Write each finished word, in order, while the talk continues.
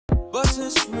But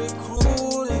since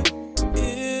recruiting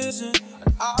isn't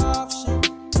an option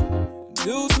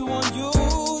due to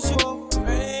unusual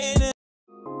rain.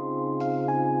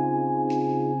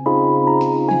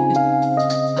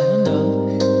 I don't know,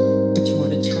 but you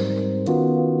wanna try.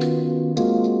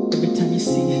 Every time you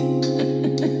see it.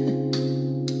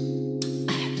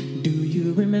 Do you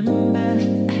remember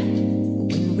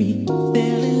when we fell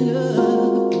in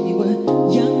love? We were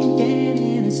young and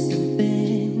innocent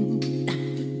then.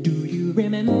 Do you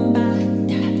remember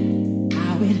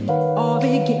how it all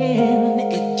began?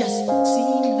 It just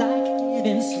seemed like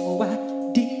heaven, so I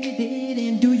did it.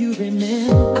 And do you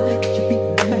remember? You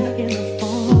beat back in the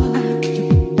fall. You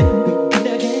beat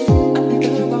back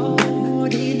again all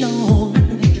day long.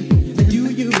 Do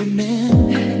you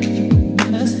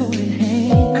remember us holding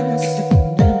hands?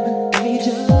 Remember each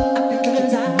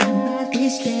other's eyes we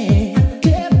stared.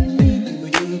 Tell me, do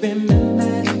you remember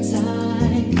the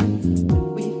time when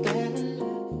we fell in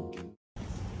love?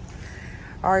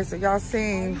 All right, so y'all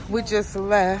seen, we just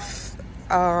left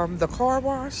the car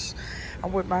wash.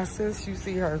 I'm with my sis, you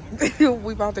see her.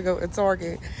 We about to go to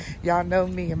Target. Y'all know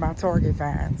me and my Target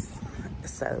finds.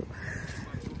 So,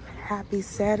 happy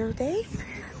Saturday.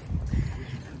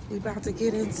 We about to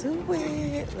get into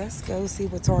it. Let's go see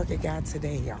what Target got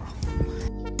today, y'all.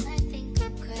 I think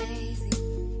I'm crazy,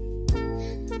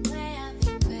 the way I be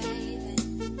craving.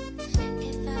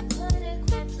 If I put it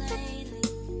quite plainly,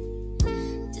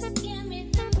 just give me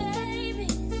the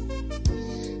babies.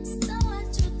 So what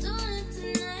you doing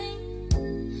tonight?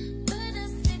 Better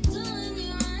stick doing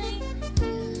you right.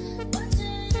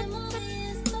 Watching the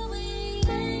movies, but we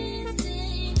ain't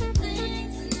seeing the thing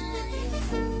tonight.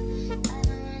 I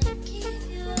don't wanna keep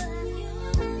you up,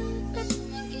 but you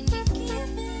making me keep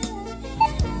it up.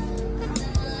 'Cause I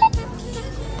don't like to keep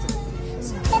it up,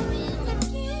 so keep me in my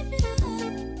keep it up.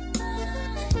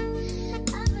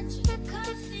 I bet you the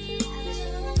coffee,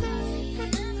 I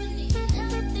never need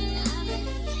healthy. I bet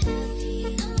you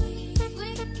healthy,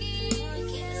 squeaky,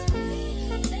 kiss me,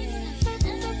 saving my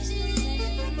energy.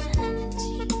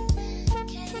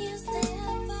 Can you stay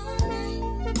up all night?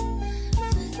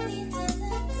 Fuck me till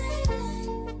the daylight.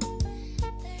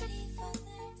 30 for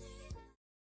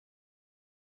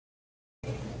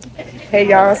 30. Hey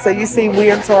y'all, so you see we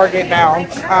in Target now.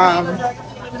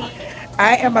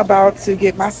 I am about to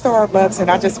get my Starbucks, and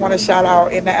I just want to shout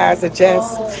out in the eyes of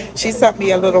Jess. She sent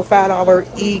me a little $5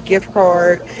 gift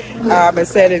card and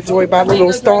said enjoy my little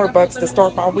Starbucks to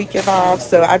start my weekend off.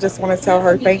 So I just want to tell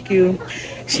her thank you.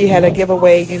 She had a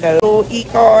giveaway, you know, little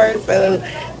e-card. So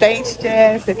thanks,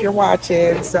 Jess, if you're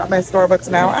watching. So I'm at Starbucks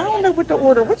now. I don't know what to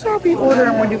order. What y'all be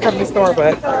ordering when you come to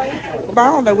Starbucks? But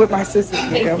I don't know what my sister's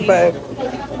getting, but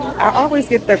I always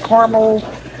get the caramel,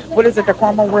 what is it, the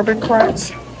caramel ribbon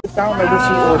crunch? I don't know what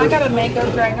she ordered. I got a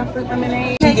mango dragon fruit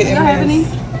lemonade. She getting Do y'all have any?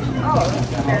 this.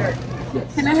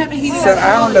 Can I have a heat? So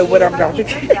I don't know what I'm going to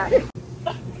get.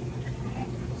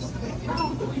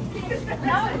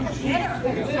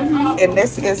 And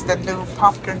this is the new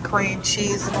pumpkin cream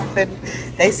cheese muffin.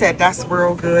 They said that's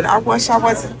real good. I wish I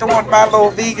wasn't doing my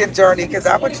little vegan journey because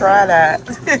I would try that.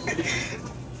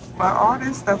 But all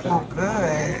this stuff look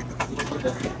good.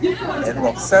 It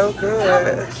looks so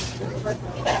good.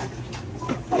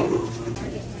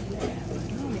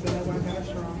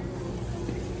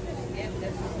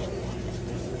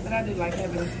 But I do like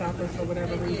having a stopper for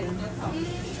whatever reason.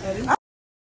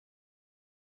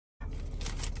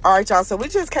 All right, y'all. So we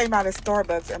just came out of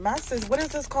Starbucks, and my sis, what is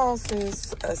this called,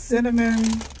 sis? A cinnamon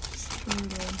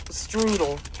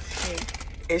strudel. Yeah.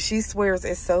 And she swears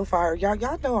it's so fire.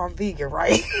 Y'all know I'm vegan,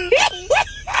 right?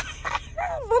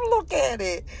 But look at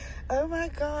it. Oh my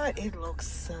God, it looks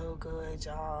so good,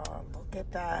 y'all. Look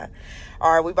at that.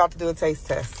 All right, we about to do a taste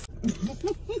test.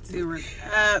 Tear it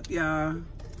up, y'all.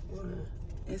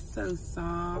 It's so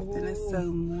soft and it's so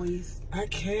moist. I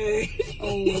can't.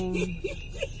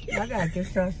 I gotta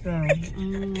get that stuff.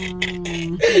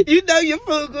 You know your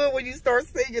food good when you start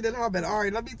singing and humming. All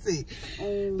right, let me see.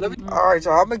 All right,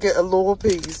 y'all. I'm gonna get a little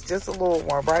piece, just a little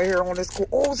one, right here on this.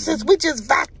 Oh, since we just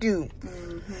vacuumed.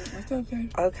 It's okay.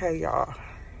 Okay, y'all.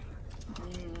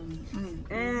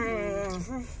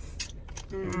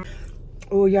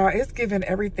 Oh, y'all, it's giving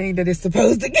everything that it's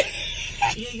supposed to get.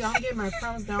 Yeah, y'all get my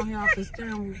crumbs down here off the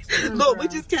steering wheel. Look, we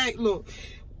just can't look.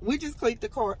 We just clicked the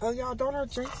car. Oh, y'all, don't our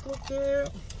drinks look good?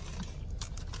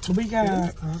 We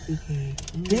got coffee cake.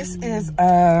 this is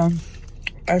a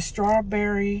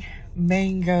strawberry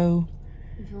mango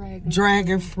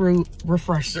dragon fruit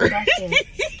refresher. That's it.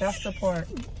 That's the part.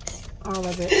 All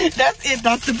of it. That's it.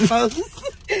 That's the post.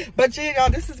 But yeah, y'all,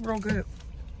 this is real good.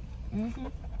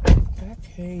 That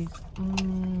cake.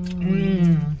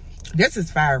 This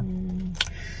is fire.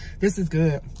 This is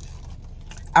good.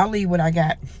 I'll leave what I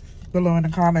got below in the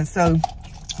comments. So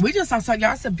we just saw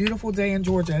y'all, it's a beautiful day in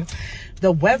Georgia.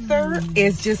 The weather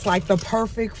is just like the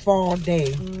perfect fall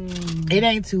day. It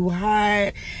ain't too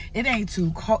hot. It ain't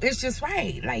too cold. It's just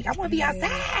right. Like, I want to be outside.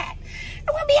 I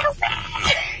want to be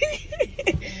outside.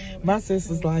 My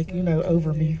sister's like, you know,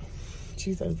 over me.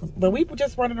 She's over me. But we were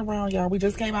just running around, y'all. We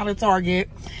just came out of Target.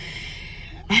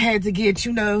 I had to get,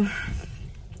 you know,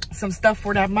 some stuff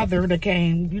for that mother that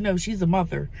came. You know, she's a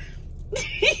mother.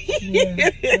 Yeah,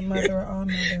 the mother of all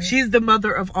mothers. She's the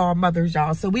mother of all mothers,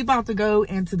 y'all. So we about to go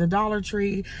into the Dollar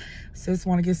Tree. Sis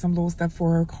want to get some little stuff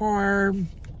for her car.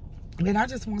 And I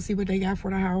just want to see what they got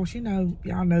for the house. You know,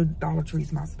 y'all know Dollar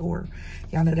Tree's my store.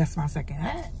 Y'all know that's my second.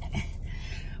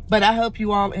 But I hope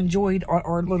you all enjoyed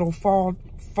our little fall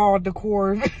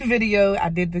decor video. I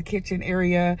did the kitchen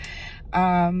area.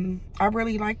 I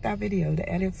really liked that video. The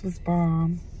edits was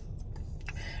bomb.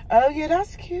 Oh yeah,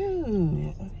 that's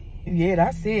cute. Yeah,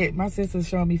 that's it. My sister's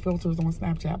showing me filters on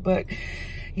Snapchat. But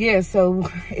yeah, so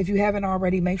if you haven't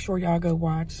already, make sure y'all go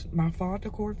watch my fall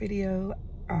decor video.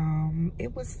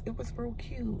 It was real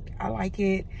cute. I like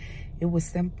it. It was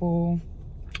simple.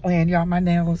 And y'all, my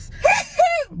nails.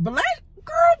 Black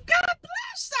girl, God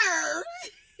bless her.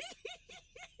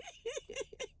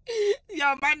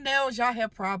 Y'all, my nails, y'all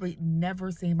have probably never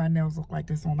seen my nails look like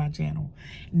this on my channel.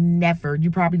 Never.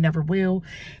 You probably never will.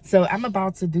 So I'm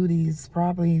about to do these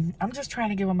probably. I'm just trying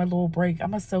to give them a little break.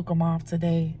 I'm going to soak them off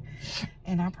today.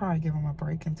 And I'll probably give them a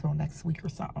break until next week or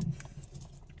something.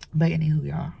 But anywho,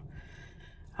 y'all,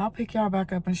 I'll pick y'all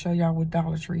back up and show y'all what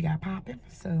Dollar Tree got popping.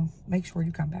 So make sure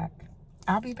you come back.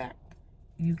 I'll be back.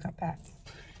 You come back.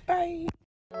 Bye.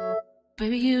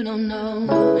 Baby, you don't know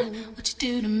what you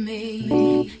do to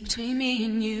me. Between me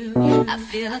and you, I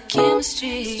feel a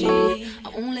chemistry. I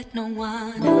won't let no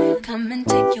one come and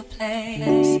take your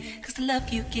place. Cause the love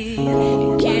you give,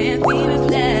 it can't be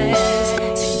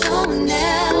replaced. So no one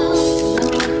else to know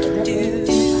what to do.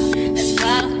 That's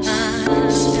why I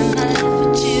spend my life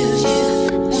with you. I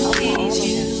wanna please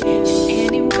you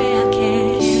any way I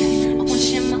can. I wanna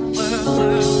share my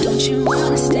world. Don't you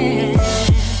understand?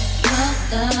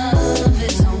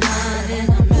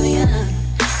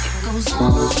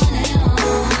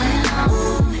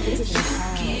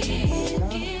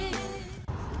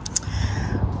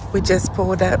 We just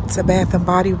pulled up to Bath and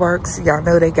Body Works. Y'all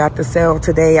know they got the sale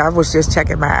today. I was just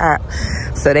checking my app.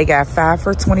 So they got 5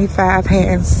 for $25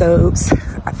 hand soaps.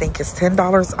 I think it's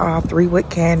 $10 off, 3 wick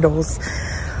candles.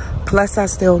 Plus I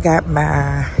still got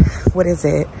my, what is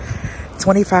it?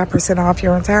 25% off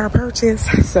your entire purchase.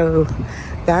 So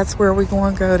that's where we're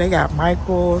going to go. They got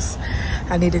Michael's.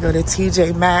 I need to go to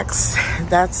TJ Maxx.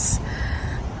 That's,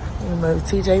 you know,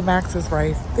 TJ Maxx is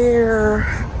right there.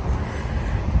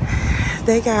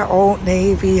 They got Old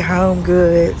Navy, Home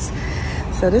Goods.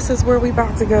 So this is where we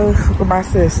about to go with my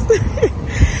sis.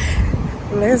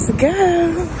 Let's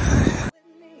go.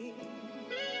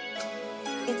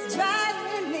 It's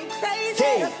driving me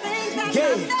crazy.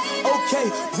 Okay,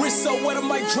 wrist so wet I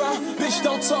might dry. Bitch,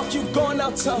 don't talk, you going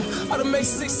out town. I done made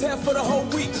 6 half for the whole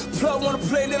week. Plug wanna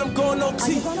play, then I'm going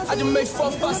OT. I done made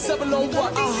 4, 5, 7 on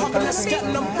what? I hop in that scat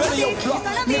and I'm belly on block.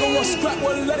 Nigga want scrap,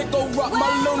 well let it go rock.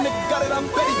 My little nigga got it, I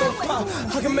bet he gon' pop.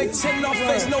 I can make 10 off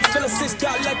face, no feelings. 6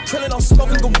 got like krillin', I'm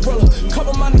smoking gorilla.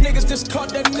 Couple my niggas just caught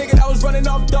that nigga that was running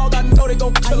off dog. I know they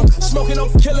gon' kill him. Smoking on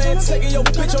killer and taking your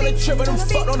bitch on the trip and them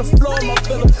fucked on the floor of my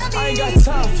villa. I ain't got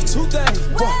time for 2 things.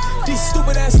 What? These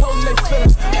stupid ass hoes, they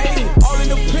feelings. Ayy, all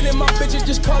independent, my bitches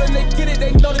just calling, they get it.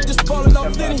 They know they just ballin'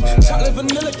 off Vinny. Chocolate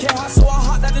vanilla can't hot, so I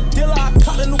hopped out the dealer. I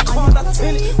caught a new car and I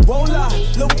tint it. Won't lie,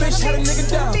 little bitch had a nigga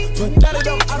down, but now that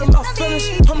I'm out of my feelings,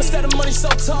 I'ma stack the money so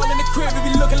tall in the crib, it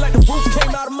be looking like the roof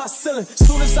came out of my ceiling.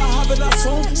 Soon as I hop in, I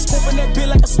zoom, scooping that bitch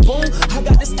like a spoon. I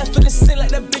got this effortless sin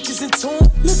like that bitch is in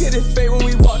tune. Look at it fade when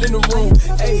we walked in the room.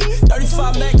 Ayy,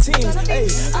 35 Mac 10s.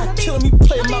 Ayy, I killin' me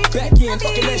playing my back end.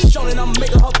 Fucking that short and I'm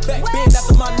making her back bend.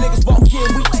 After my niggas walk in,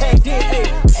 we tagged in.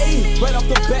 Ayy, right off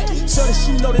the bat, so that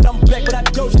she know that I'm back. But I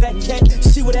doja that cat.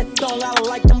 See what that thong, I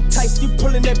like them tights. You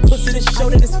pulling that pussy to show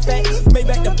that it's fat. Made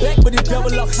back to back with the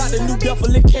double up. How the new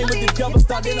duffel, it came with the double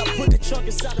star. Then I put the trunk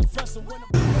inside the front. So when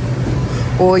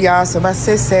Oh y'all, so my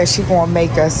sis said she gonna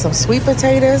make us some sweet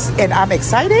potatoes, and I'm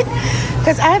excited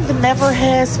because I've never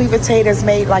had sweet potatoes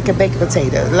made like a baked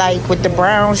potato, like with the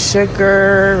brown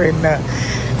sugar and the,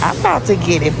 I'm about to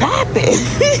get it popping.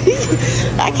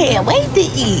 I can't wait to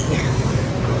eat.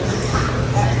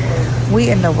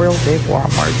 We in the real big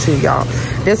Walmart too, y'all.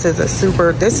 This is this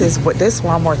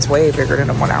Walmart's way bigger than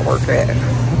the one I work at,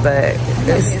 but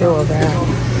it's still around.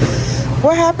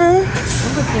 What happened?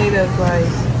 Some potatoes like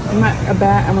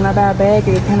when I buy a bag,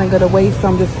 it kind of go to waste, so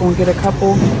I'm just gonna get a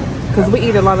couple because we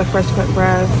eat a lot of fresh cut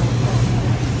fries.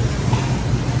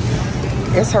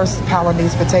 It's her piling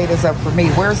these potatoes up for me.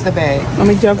 Where's the bag? Let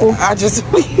me juggle. I just...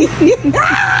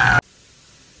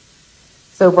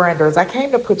 So, Branders, I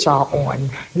came to put y'all on.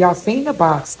 Y'all seen the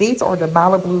box. These are the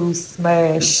Malibu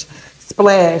Splash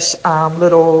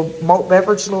little malt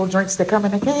beverage little drinks that come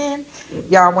in a can.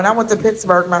 Y'all, when I went to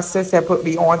Pittsburgh, my sis had put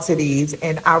me onto these,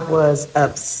 and I was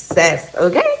obsessed,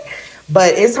 okay?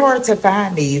 But it's hard to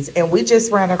find these, and we just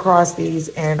ran across these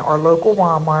in our local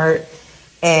Walmart,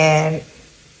 and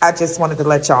I just wanted to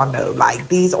let y'all know, like,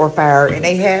 these are fire, and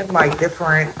they have, like,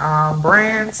 different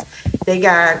brands. They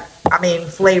got,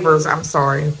 flavors, I'm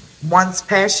sorry. One's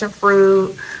passion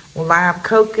fruit, lime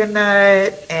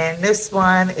coconut, and this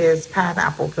one is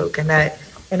pineapple coconut.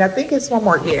 And I think it's one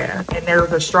more, yeah. And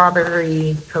there's a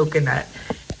strawberry coconut.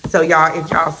 So, y'all, if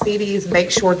y'all see these,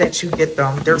 make sure that you get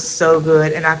them. They're so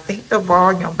good. And I think the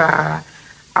volume by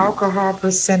alcohol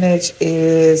percentage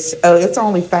is, it's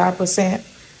only 5%.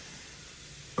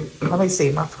 Let me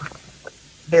see.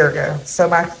 There we go.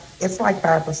 So it's like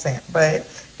 5%, but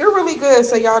they're really good.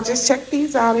 So y'all just check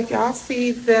these out. If y'all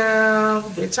see them,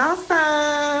 get y'all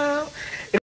some.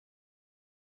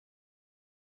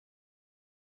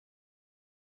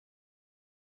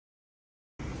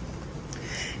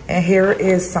 And here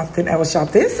is something else, y'all.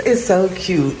 This is so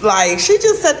cute. Like, she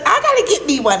just said, I gotta get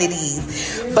me one of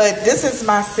these. But this is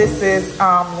my sis's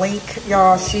link,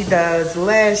 y'all. She does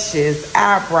lashes,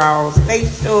 eyebrows,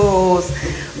 facials,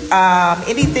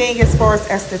 anything as far as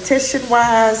esthetician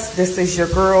wise. This is your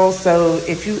girl. So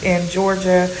if you in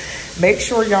Georgia, make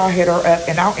sure y'all hit her up,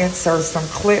 and I'll insert some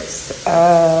clips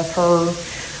of her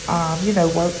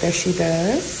work that she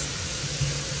does.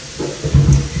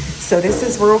 So this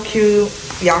is real cute.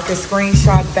 Y'all can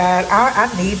screenshot that. I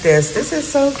need this. This is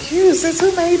so cute. Sis,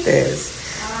 who made this?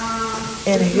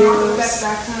 And here's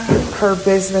her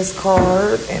business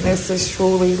card. And this is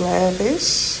truly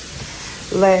lavish.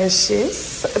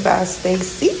 Lashes by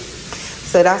Stacey.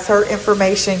 So that's her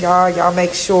information, y'all. Y'all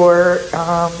make sure,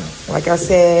 like I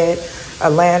said,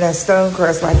 Atlanta,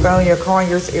 Stonecrest, Lithonia,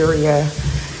 Conyers area,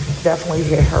 definitely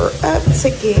hit her up to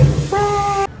get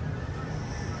right.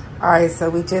 All right, so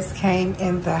we just came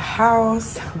in the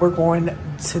house. We're going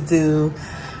to do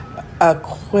a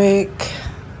quick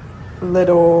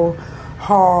little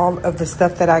haul of the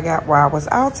stuff that I got while I was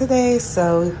out today.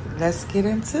 So let's get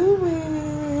into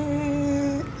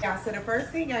it. Yeah, so the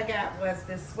first thing I got was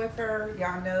this Swiffer.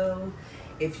 Y'all know,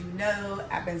 if you know,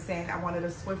 I've been saying I wanted a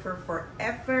Swiffer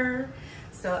forever.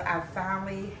 So I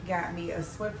finally got me a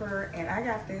Swiffer, and I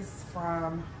got this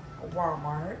from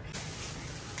Walmart.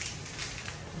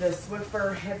 The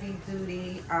Swiffer heavy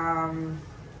duty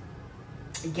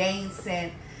Gain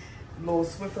Scent little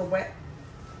Swiffer wet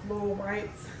little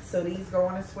wipes. So these go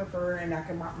on a Swiffer, and I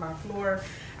can mop my floor.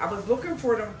 I was looking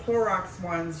for them Clorox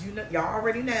ones, y'all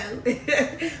already know,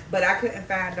 but I couldn't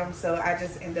find them, so I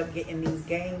just ended up getting these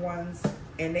Gain ones,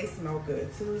 and they smell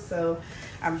good too. So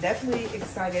I'm definitely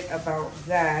excited about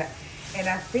that. And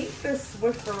I think the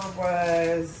Swiffer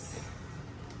was,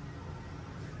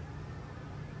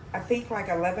 I think like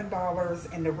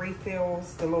 $11, and the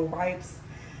refills, the little wipes,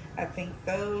 I think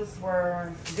those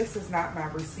were, this is not my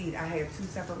receipt. I had two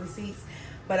separate receipts,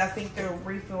 but I think the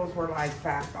refills were like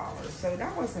 $5. So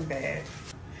that wasn't bad.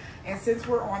 And since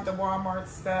we're on the Walmart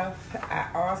stuff, I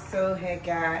also had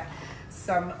got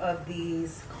some of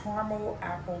these caramel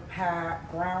apple pie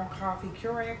ground coffee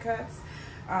Keurig cups.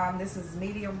 This is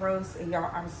medium roast, and y'all,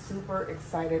 I'm super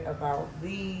excited about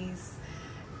these.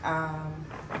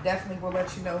 Definitely will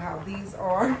let you know how these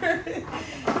are.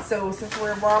 So since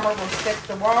we're in Walmart, we'll stick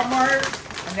to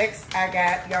Walmart. Next, I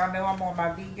got, y'all know I'm on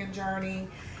my vegan journey.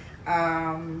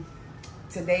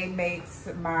 Today makes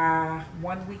my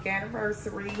 1 week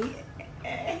anniversary.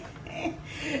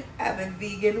 I've been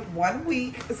vegan 1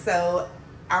 week, so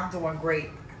I'm doing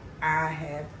great. I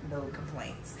have no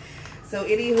complaints. So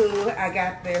anywho, I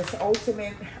got this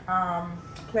ultimate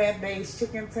plant-based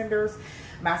chicken tenders.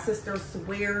 My sister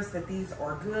swears that these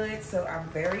are good, so I'm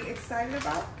very excited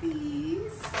about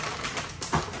these.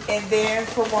 And then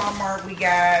for Walmart, we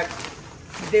got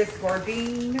this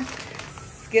Gardein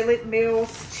Skillet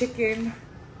Meals Chicken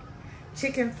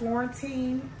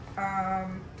Florentine.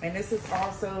 And this is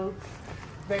also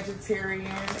vegetarian,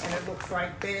 and it looks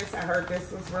like this. I heard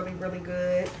this was really, really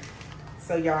good.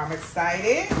 So y'all, I'm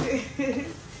excited.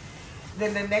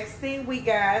 Then the next thing we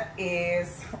got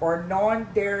is our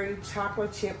non-dairy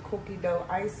chocolate chip cookie dough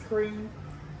ice cream.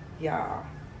 Y'all,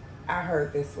 I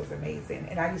heard this was amazing.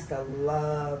 And I used to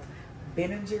love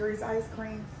Ben & Jerry's ice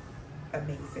cream.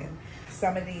 amazing.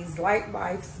 Some of these Light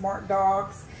Life Smart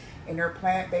Dogs, and they're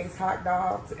plant-based hot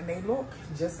dogs, and they look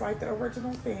just like the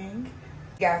original thing.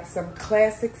 Got some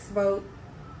classic smoked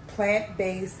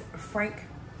plant-based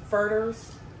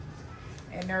frankfurters,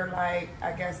 and they're like,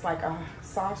 I guess like a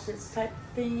sausage type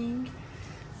thing.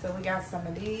 So we got some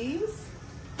of these.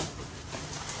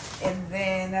 And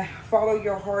then Follow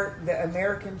Your Heart, the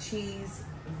American cheese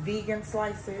vegan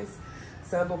slices.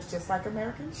 So it looks just like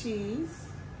American cheese.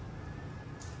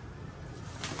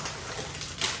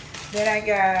 Then I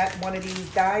got one of these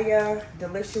Daya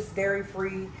delicious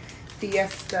dairy-free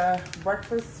Fiesta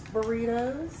breakfast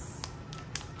burritos.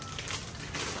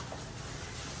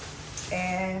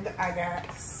 And I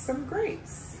got some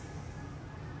grapes.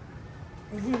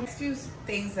 A few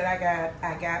things that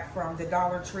I got from the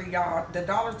Dollar Tree, y'all. The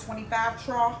 $1.25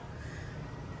 trough.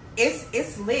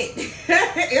 It's lit.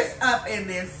 It's up in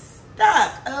this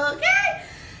stuff, okay?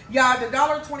 Y'all, the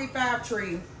 $1.25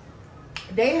 tree,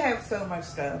 they have so much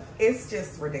stuff. It's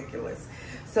just ridiculous.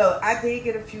 So I did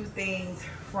get a few things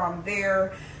from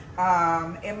there.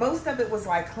 And most of it was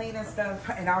like cleaning stuff.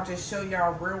 And I'll just show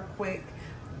y'all real quick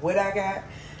what I got.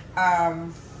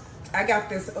 I got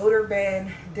this odor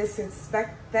ban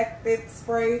disinfectant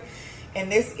spray.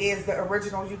 And this is the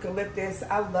original eucalyptus.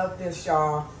 I love this,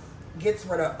 y'all. Gets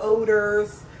rid of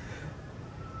odors.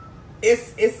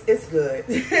 It's good.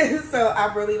 So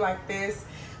I really like this.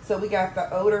 So we got the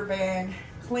odor ban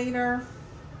cleaner,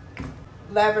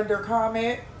 lavender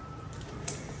comet,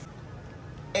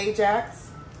 Ajax,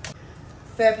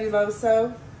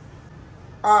 Fabuloso,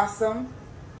 Awesome,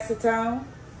 acetone,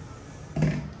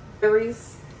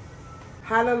 berries,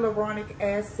 hyaluronic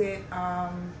acid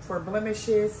for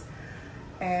blemishes,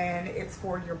 and it's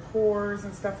for your pores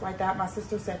and stuff like that. My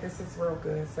sister said this is real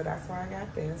good, so that's why I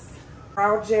got this.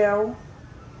 Brow gel,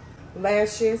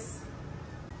 lashes,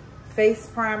 face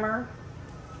primer,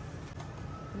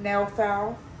 nail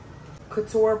file,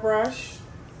 couture brush,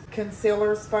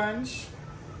 concealer sponge,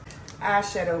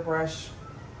 eyeshadow brush.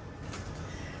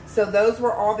 So those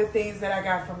were all the things that I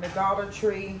got from the Dollar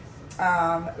Tree.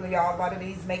 Y'all, a lot of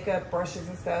these makeup brushes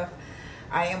and stuff.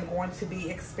 I am going to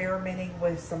be experimenting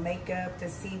with some makeup to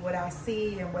see what I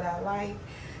see and what I like.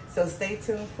 So stay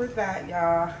tuned for that,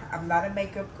 y'all. I'm not a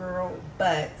makeup girl,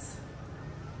 but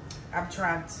I'm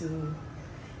trying to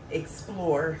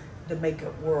explore the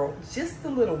makeup world just a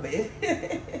little bit.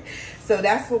 So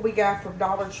that's what we got from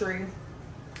Dollar Tree.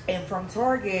 And from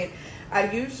Target,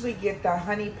 I usually get the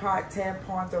honey pot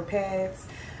tampons or pads.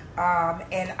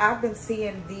 And I've been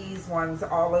seeing these ones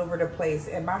all over the place.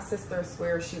 And my sister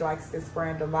swears she likes this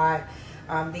brand a lot.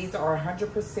 These are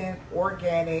 100%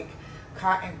 organic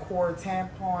cotton core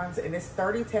tampons. And it's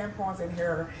 30 tampons in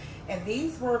here. And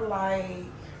these were like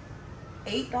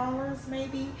 $8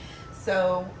 maybe.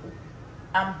 So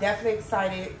I'm definitely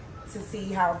excited to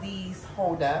see how these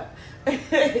hold up,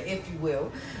 if you will.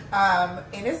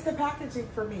 And it's the packaging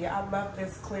for me. I love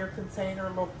this clear container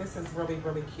look. This is really,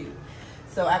 really cute.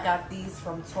 So I got these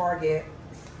from Target.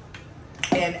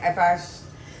 And if I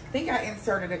think I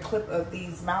inserted a clip of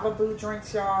these Malibu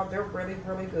drinks, y'all. They're really,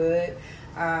 really good.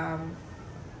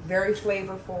 Very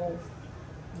flavorful.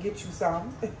 Get you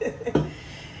some.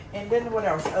 And then what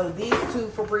else? Oh, these two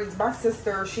Febreze. My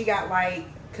sister, she got like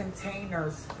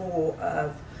containers full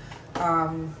of,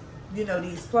 you know,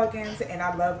 these plugins. And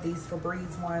I love these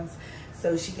Febreze ones.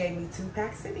 So she gave me 2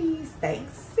 packs of these.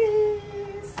 Thanks, sis.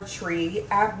 Tree.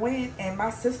 I went and my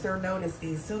sister noticed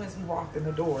these as soon as we walked in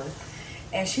the door.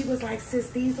 And she was like, sis,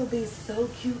 these will be so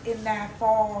cute in that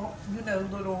fall, you know,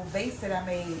 little vase that I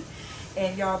made.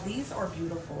 And y'all, these are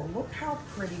beautiful. Look how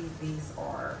pretty these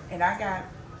are. And I got,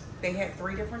 they had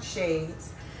 3 different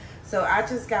shades. So I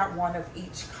just got one of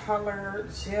each color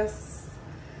just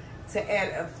to add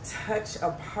a touch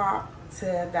of pop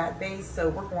to that base. So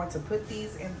we're going to put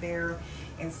these in there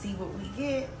and see what we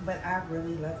get. But I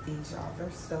really love these, y'all. They're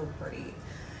so pretty.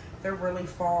 They're really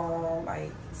fall,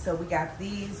 like, so we got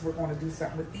these. We're going to do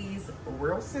something with these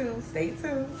real soon. Stay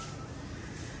tuned.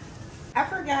 I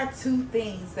forgot 2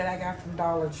 things that I got from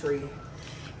Dollar Tree.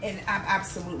 And I'm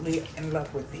absolutely in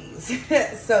love with these.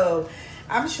 So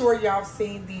I'm sure y'all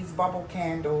seen these bubble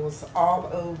candles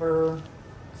all over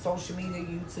social media,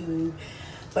 YouTube.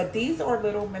 But these are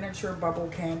little miniature bubble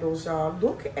candles, y'all.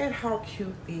 Look at how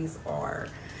cute these are.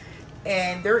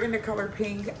 And they're in the color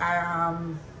pink.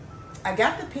 I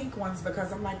got the pink ones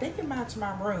because I'm like, they can match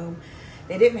my room.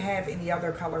 They didn't have any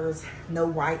other colors, no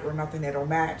white or nothing that'll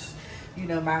match, you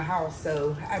know, my house.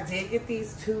 So I did get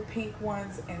these 2 pink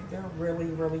ones and they're really,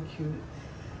 really cute.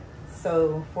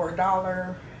 So for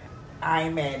 $1, I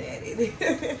ain't mad at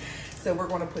it. So we're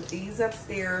going to put these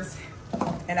upstairs.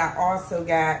 And I also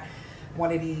got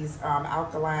one of these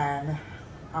alkaline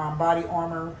body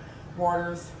armor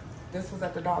waters. This was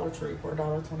at the Dollar Tree for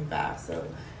 $1.25. So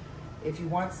if you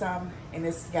want some, and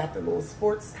it's got the little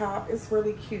sports top, it's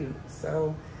really cute.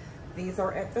 So these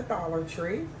are at the Dollar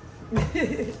Tree.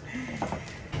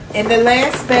 And the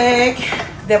last bag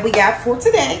that we got for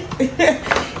today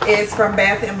is from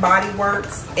Bath and Body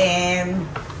Works. And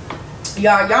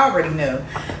y'all already know,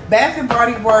 Bath and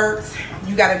Body Works,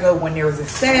 you gotta go when there's a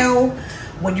sale,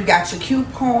 when you got your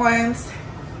coupons,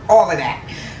 all of that.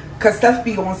 Cause stuff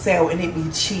be on sale and it be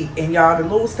cheap. And y'all, the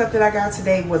little stuff that I got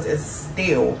today was a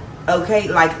steal. Okay,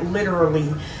 like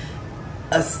literally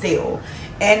a steal.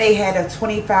 And they had a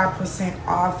 25%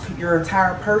 off your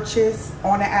entire purchase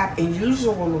on the app. And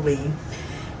usually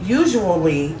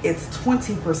it's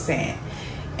 20%.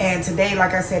 And today,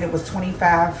 like I said, it was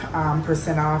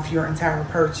 25% off your entire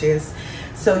purchase.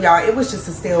 So y'all, it was just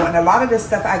a steal. And a lot of this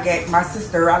stuff I get my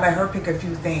sister, I let her pick a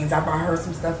few things. I bought her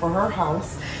some stuff for her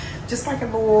house. Just like a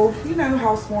little, you know,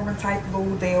 housewarming type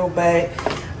little deal. But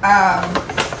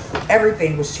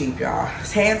everything was cheap, y'all.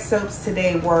 Hand soaps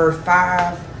today were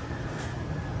 $5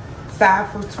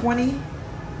 for $20.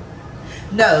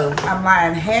 No, I'm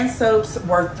lying. Hand soaps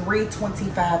were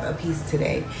 $3.25 a piece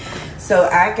today. So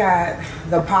I got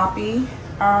the Poppy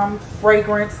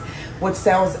fragrance, which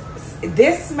sells.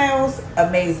 This smells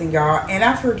amazing, y'all. And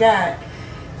I forgot,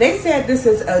 they said this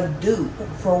is a dupe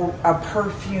for a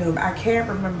perfume. I can't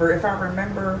remember. If I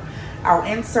remember, I'll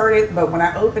insert it. But when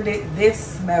I opened it, this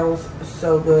smells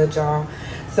so good, y'all.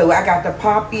 So I got the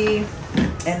Poppy,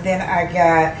 and then I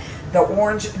got the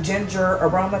Orange Ginger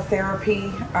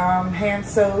Aromatherapy hand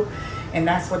soap. And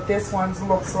that's what this one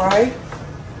looks like.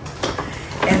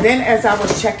 And then as I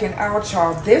was checking out,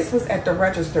 y'all, this was at the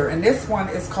register. And this one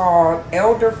is called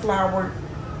Elderflower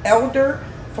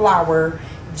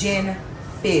Gin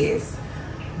Fizz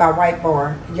by White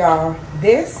Bar. Y'all,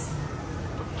 this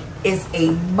is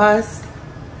a must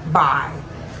buy.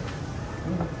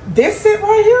 This scent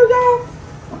right here, y'all,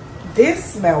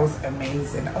 this smells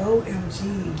amazing.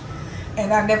 OMG.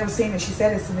 And I've never seen it. She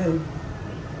said it's new.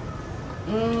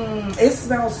 It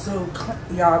smells so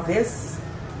clean. Y'all, this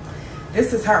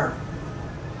is her.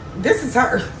 This is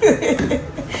her.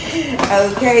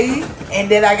 Okay. And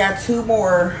then I got two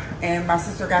more, and my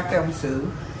sister got them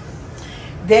too.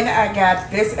 Then I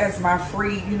got this as my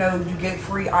free, you know, you get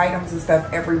free items and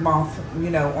stuff every month, you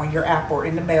know, on your app or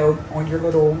in the mail, on your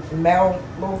little mail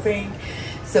little thing.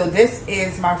 So this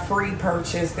is my free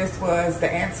purchase. This was the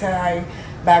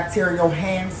antibacterial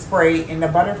hand spray in the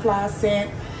butterfly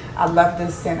scent. I love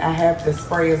this scent. I have the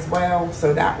spray as well.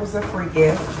 So that was a free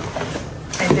gift.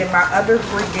 And then my other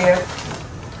free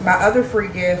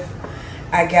gift,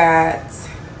 I got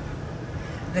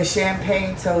the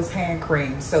Champagne Toast hand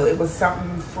cream. So it was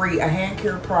something free, a hand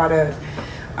care product,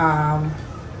 up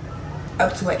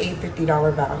to an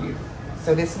 $850 value.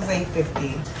 So this was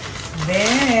 $850.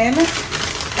 Then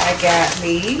I got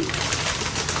me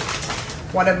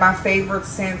one of my favorite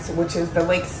scents, which is the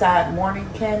Lakeside Morning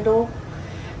Candle.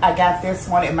 I got this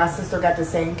one, and my sister got the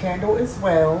same candle as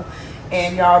well.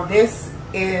 And y'all, this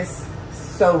is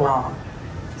so bomb.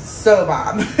 So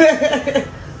bomb.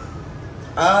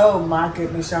 Oh my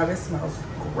goodness, y'all, this smells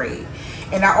great.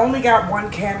 And I only got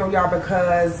one candle, y'all,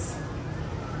 because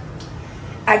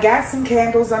I got some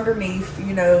candles underneath,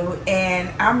 you know, and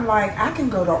I'm like, I can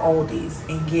go to Aldi's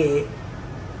and get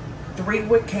 3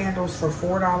 wick candles for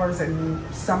 $4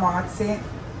 and some odd cent.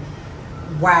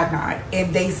 Why not?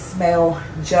 And they smell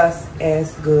just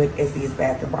as good as these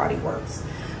Bath and Body Works.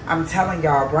 I'm telling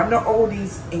y'all, run to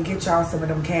Aldi's and get y'all some of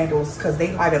them candles, because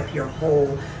they light up your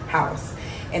whole house.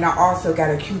 And I also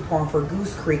got a coupon for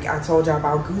Goose Creek. I told y'all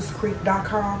about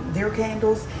GooseCreek.com. Their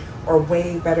candles are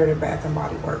way better than Bath and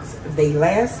Body Works. They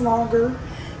last longer,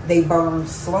 they burn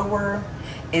slower,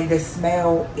 and the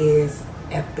smell is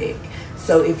epic.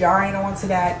 So if y'all ain't on to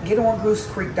that, get on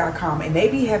GooseCreek.com, and they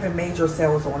be having major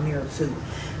sales on there too.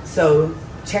 So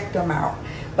check them out.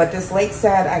 But this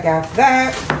Lakeside, I got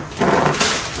that.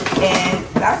 And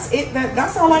that's it.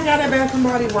 That's all I got at Bath and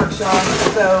Body Works, y'all.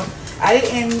 So I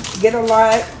didn't get a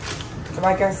lot,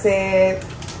 like I said.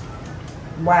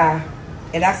 Why?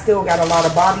 And I still got a lot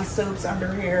of body soaps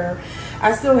under here.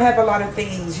 I still have a lot of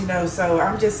things, you know. So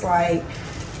I'm just like,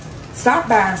 stop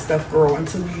buying stuff, girl,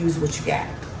 until you use what you got.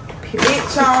 Period,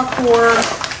 y'all.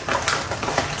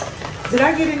 Did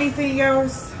I get anything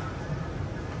else?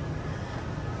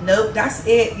 Nope, that's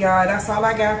it, y'all. That's all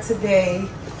I got today.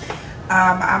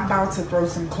 I'm about to throw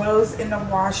some clothes in the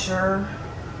washer.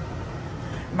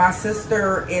 My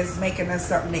sister is making us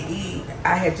something to eat.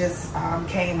 I had just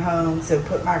came home to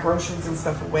put my groceries and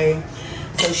stuff away.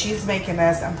 so she's making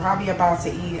us, I'm probably about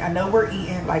to eat, I know we're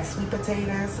eating like sweet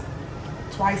potatoes,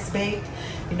 twice baked.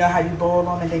 You know how you boil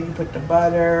them and then you put the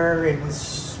butter and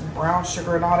the brown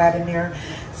sugar and all that in there.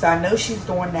 So I know she's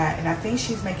doing that, and I think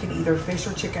she's making either fish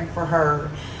or chicken for her.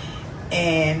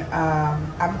 And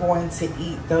I'm going to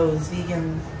eat those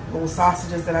vegan little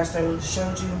sausages that I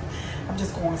showed you. I'm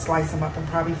just going to slice them up and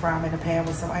probably fry them in a pan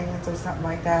with some onions or something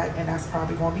like that, and that's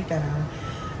probably going to be dinner.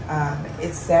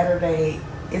 It's Saturday.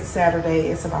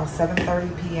 It's about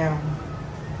 7:30 p.m.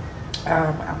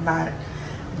 I'm not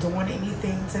doing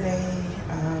anything today,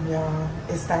 y'all.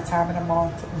 It's that time of the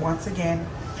month once again.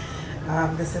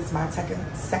 This is my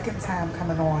second time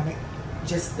coming on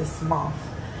just this month.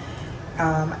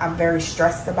 I'm very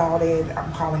stressed about it.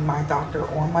 I'm calling my doctor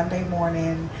on Monday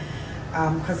morning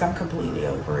because I'm completely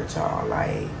over it, y'all.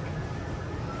 Like,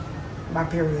 my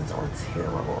periods are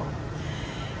terrible.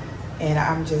 And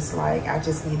I'm just like, I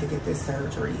just need to get this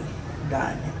surgery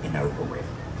done and over with.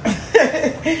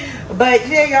 But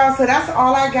yeah, y'all, so that's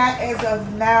all I got as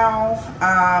of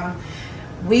now.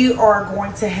 We are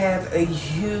going to have a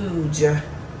huge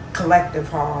collective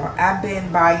haul. I've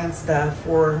been buying stuff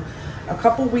for a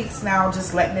couple weeks now,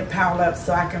 just letting it pile up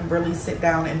so I can really sit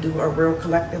down and do a real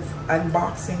collective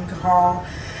unboxing haul.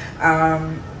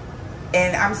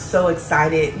 And I'm so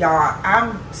excited, y'all.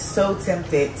 I'm so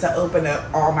tempted to open up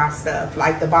all my stuff.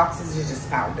 Like, the boxes are just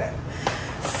piled up.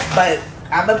 But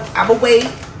I'm a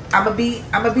wait. I'm a be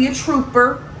a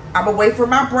trooper. I'm a wait for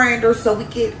my brander so we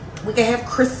can have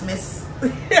Christmas.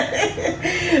 But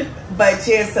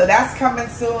yeah, so that's coming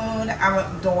soon.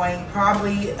 I'm doing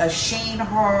probably a Shein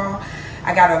haul.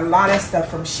 I got a lot of stuff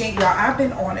from Shein, y'all. I've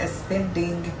been on a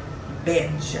spending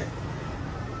binge,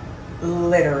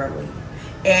 literally,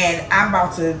 and I'm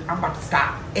about to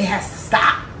stop. It has to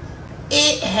stop.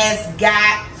 It has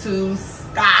got to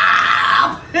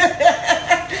stop.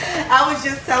 I was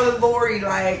just telling Lori,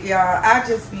 like, y'all, I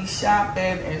just be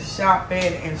shopping and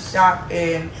shopping and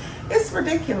shopping. It's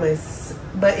ridiculous.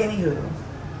 But anywho,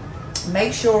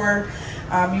 make sure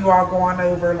you are going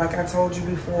over, like I told you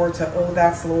before, to Oh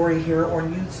That's Lori here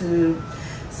on YouTube.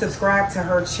 Subscribe to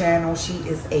her channel. She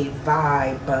is a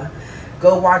vibe.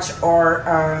 Go watch our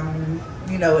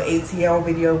you know, ATL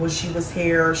video when she was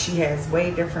here. She has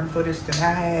way different footage than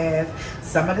I have.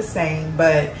 Some of the same,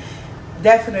 but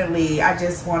definitely I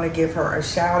just want to give her a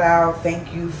shout out.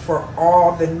 Thank you for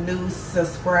all the new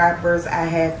subscribers I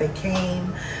have that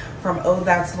came from Oh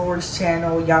That's Lori's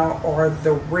channel. Y'all are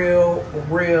the real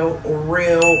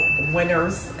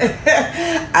winners.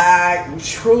 I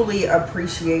truly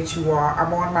appreciate you all.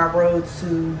 I'm on my road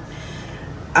to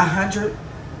 100.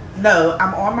 No,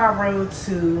 I'm on my road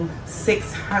to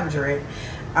 600,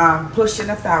 pushing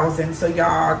 1,000. So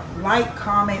y'all like,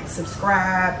 comment,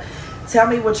 subscribe. Tell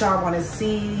me what y'all want to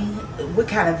see, what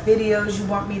kind of videos you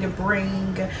want me to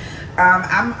bring.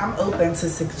 I'm open to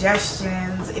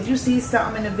suggestions. If you see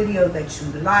something in the video that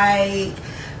you like,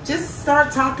 just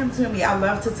start talking to me. I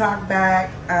love to talk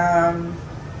back.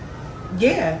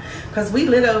 Yeah, because we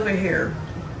lit over here,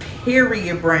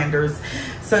 period, branders.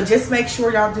 So just make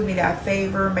sure y'all do me that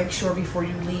favor. Make sure before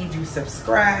you leave you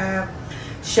subscribe.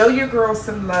 Show your girl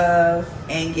some love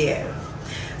and give.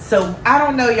 So I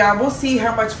don't know, y'all. We'll see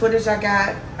how much footage I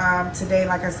got today.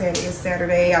 Like I said, it's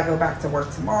Saturday. I go back to work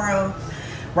tomorrow.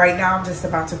 Right now, I'm just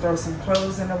about to throw some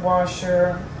clothes in the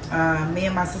washer. Me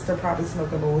and my sister probably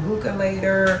smoke a little hookah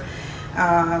later,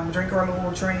 drink our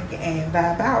little drink, and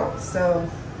vibe out. So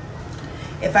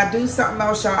if I do something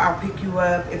else, y'all, I'll pick you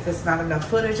up. If it's not enough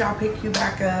footage, I'll pick you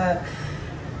back up.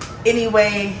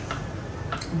 Anyway,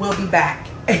 we'll be back.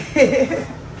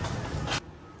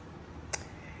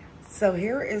 So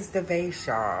here is the vase,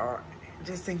 y'all,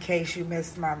 just in case you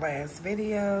missed my last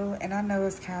video. And I know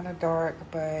it's kind of dark,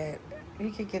 but you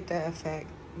can get the effect.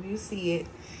 You see it.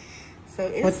 So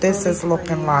it's what this really is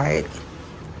looking like.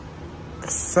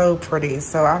 So pretty.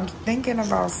 So I'm thinking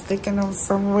about sticking them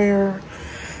somewhere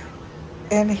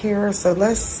in here. So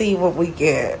let's see what we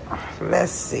get.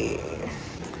 Let's see.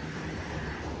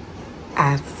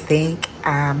 I think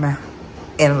I'm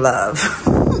in love.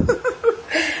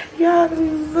 Y'all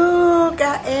look,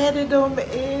 I added them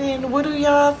in. What do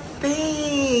y'all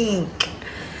think?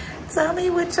 Tell me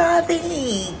what y'all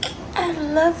think. I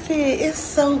love it. It's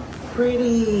so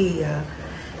pretty.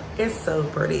 It's so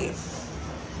pretty.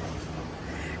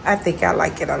 I think I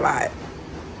like it a lot.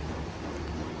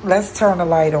 Let's turn the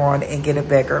light on and get a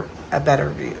better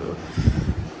view.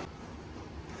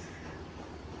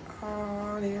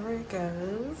 Oh, there it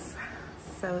goes.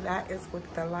 So that is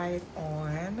with the light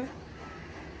on.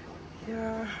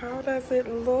 Yeah, how does it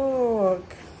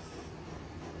look?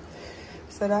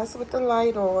 So that's with the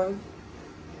light on.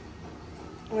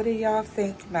 What do y'all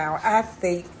think now? I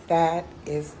think that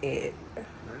is it.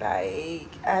 Like,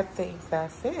 I think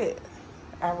that's it.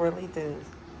 I really do.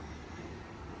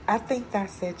 I think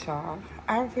that's it, y'all.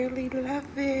 I really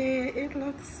love it. It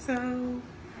looks so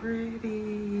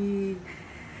pretty.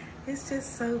 It's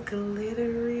just so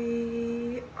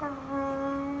glittery.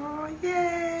 Oh,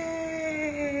 yay!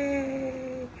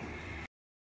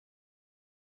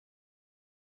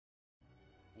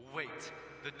 Wait,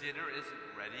 the dinner isn't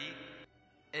ready?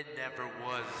 It never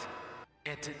was,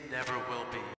 and it never will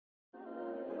be.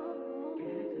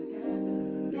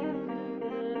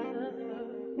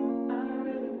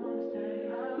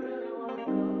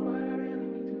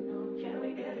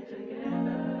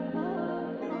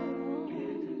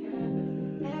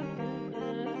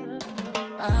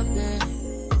 I've been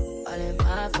all in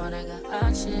my phone, I got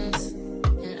options.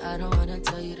 And I don't wanna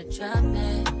tell you to drop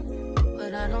it,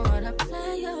 but I don't wanna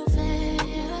play your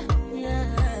fair.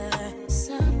 Yeah,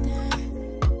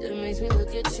 something that makes me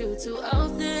look at you too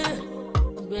often.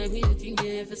 Oh, baby, you can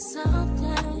give it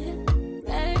something.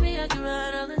 Baby, I can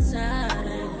run all the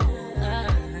time.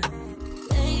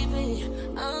 Baby,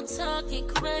 I'm talking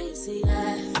crazy.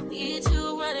 I need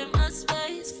you right in my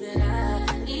space, but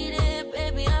I need it,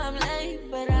 baby. I'm late,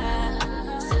 but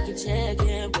I still can check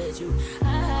in with you.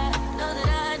 I know that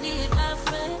I need my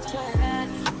friend, but I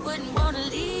wouldn't wanna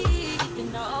leave. You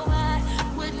know, I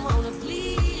wouldn't wanna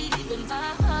bleed. Even my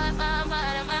heart, my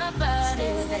mind, and my body.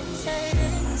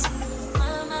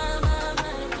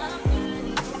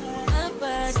 My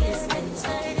body is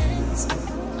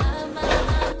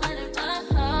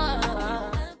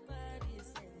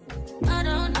I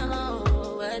don't know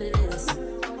what it is.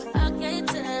 I can't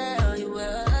tell you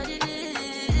what it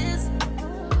is,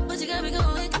 but you got me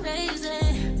going crazy.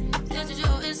 Just to do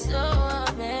is so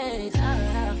amazing.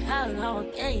 How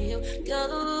long can you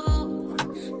go,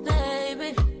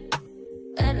 baby?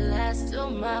 At last, till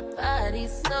my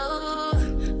body's so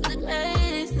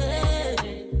crazy.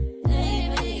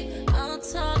 Baby, I'm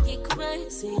talking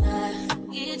crazy. I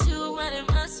need you right in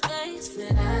my space,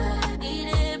 but I need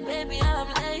it, baby. I'm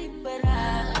late, but I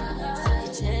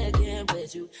still check in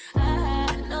with you. I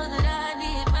know that I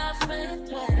need my friend,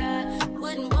 but I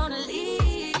wouldn't wanna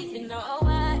leave. You know,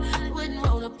 I wouldn't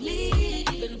wanna bleed.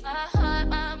 Even my heart,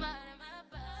 my mind, and my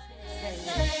body. My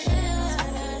body is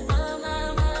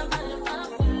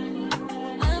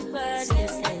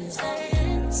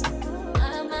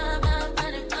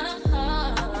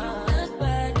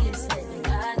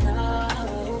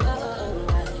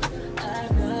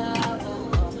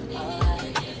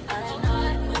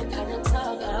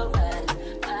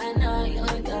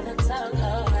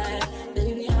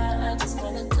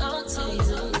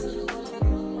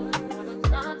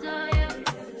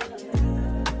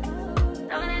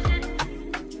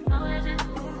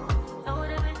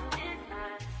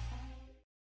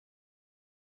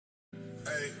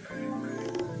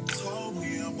Told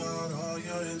me about all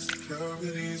your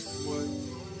insecurities, what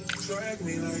dragged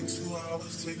me like 2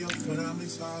 hours to your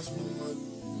family's house, what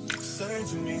said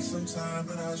you need some time,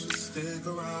 but I should stick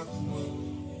around, what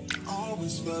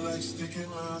always felt like sticking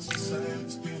around the same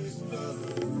experience,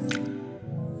 love.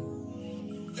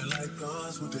 And like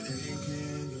guns with the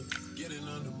aching, getting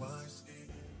under my skin.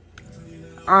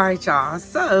 All right, y'all.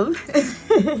 So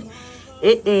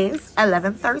it is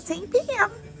 11:13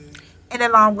 p.m. And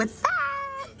along with that,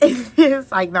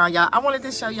 it's like, no, y'all, I wanted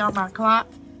to show y'all my clock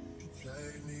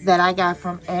that I got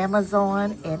from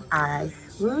Amazon, and I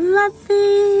love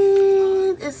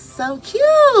it. It's so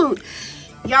cute.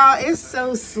 Y'all, it's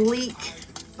so sleek.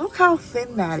 Look how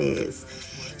thin that is.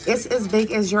 It's as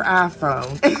big as your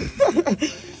iPhone.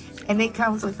 And it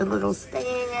comes with a little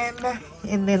stand.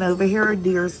 And then over here,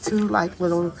 there's two like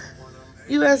little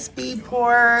USB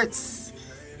ports.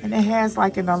 And it has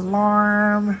like an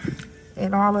alarm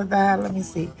and all of that. Let me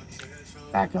see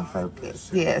if I can focus.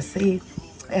 Yeah, see,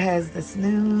 it has the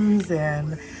snooze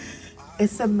and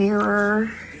it's a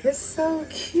mirror. It's so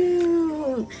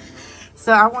cute.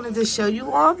 So I wanted to show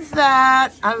you all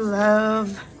that. I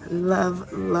love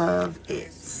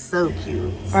it. So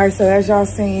cute. All right, so as y'all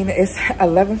seen, it's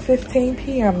 11:15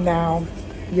 p.m. now.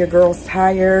 Your girl's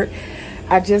tired.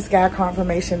 I just got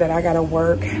confirmation that I gotta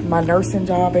work my nursing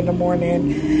job in the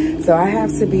morning. So I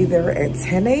have to be there at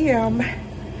 10 a.m.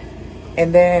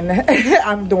 And then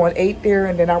I'm doing 8 there,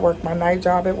 and then I work my night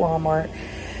job at Walmart.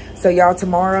 So y'all,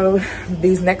 tomorrow,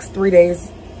 these next 3 days,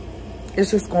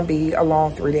 it's just gonna be a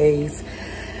long 3 days.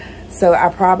 So I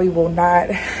probably will not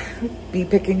be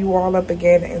picking you all up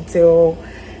again until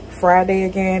Friday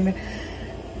again.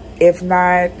 If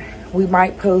not, we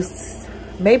might post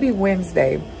maybe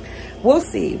Wednesday. We'll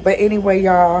see. But anyway,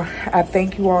 y'all, I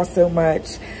thank you all so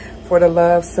much for the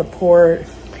love, support.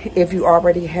 If you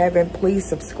already haven't, please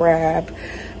subscribe.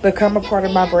 Become a part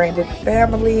of my branded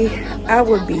family. I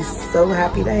would be so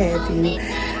happy to have you.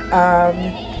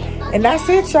 And that's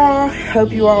it, y'all.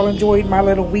 Hope you all enjoyed my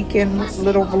little weekend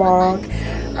little vlog.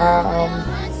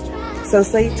 So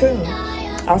stay tuned.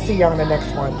 I'll see y'all in the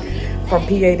next one. From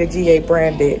PA to GA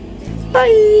branded.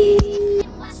 Bye.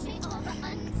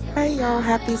 Hey y'all,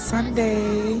 happy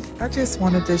Sunday. I just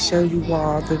wanted to show you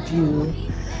all the view.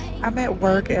 I'm at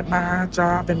work at my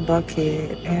job in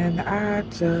Buckhead, and I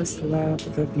just love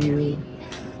the view.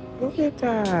 Look at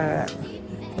that.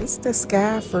 It's the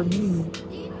sky for me.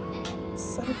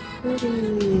 So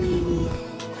pretty.